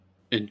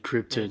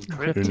Encrypted.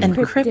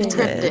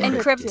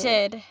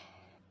 Encrypted.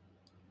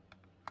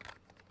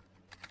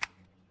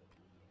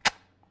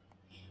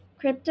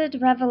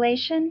 Cryptid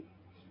revelation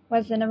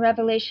wasn't a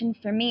revelation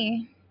for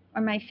me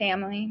or my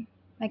family,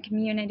 my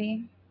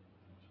community.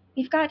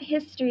 We've got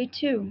history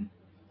too.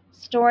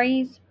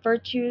 Stories,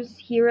 virtues,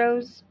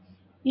 heroes.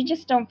 You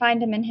just don't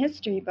find them in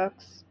history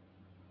books.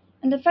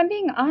 And if I'm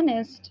being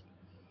honest,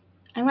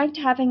 I liked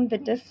having the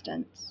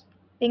distance,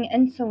 being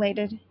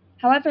insulated,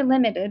 however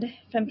limited,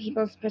 from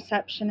people's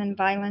perception and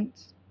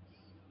violence.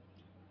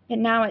 But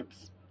now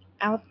it's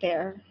out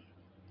there.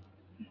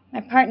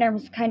 My partner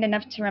was kind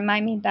enough to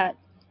remind me that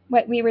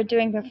what we were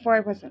doing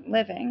before wasn't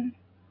living,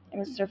 it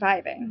was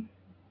surviving.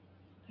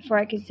 Before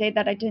I could say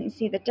that I didn't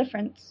see the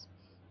difference,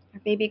 our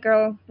baby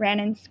girl ran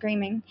in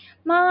screaming,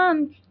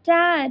 "Mom,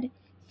 Dad,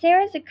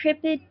 Sarah's a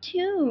cryptid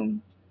too.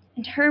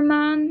 And her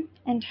mom,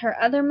 and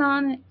her other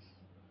mom,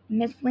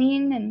 Miss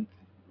Lean, and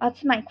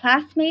lots of my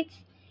classmates.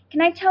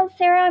 Can I tell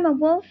Sarah I'm a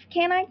wolf?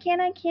 Can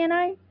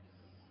I?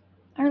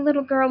 Our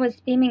little girl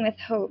was beaming with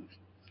hope.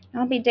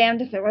 I'll be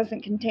damned if it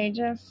wasn't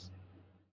contagious.